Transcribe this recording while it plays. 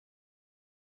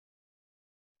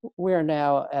we're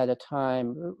now at a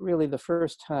time, really the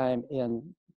first time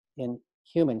in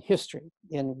human history,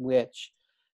 in which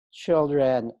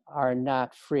children are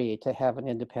not free to have an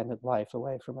independent life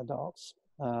away from adults.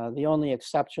 The only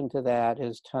exception to that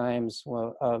is times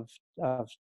of, of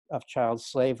child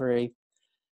slavery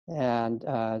and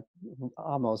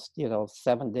almost,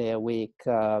 7-day-a-week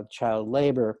child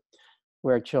labor,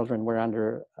 where children were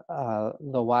under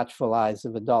the watchful eyes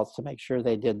of adults to make sure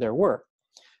they did their work.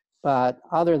 But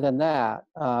other than that,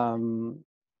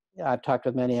 I've talked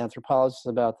with many anthropologists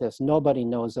about this. Nobody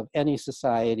knows of any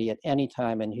society at any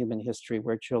time in human history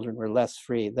where children were less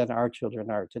free than our children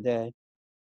are today.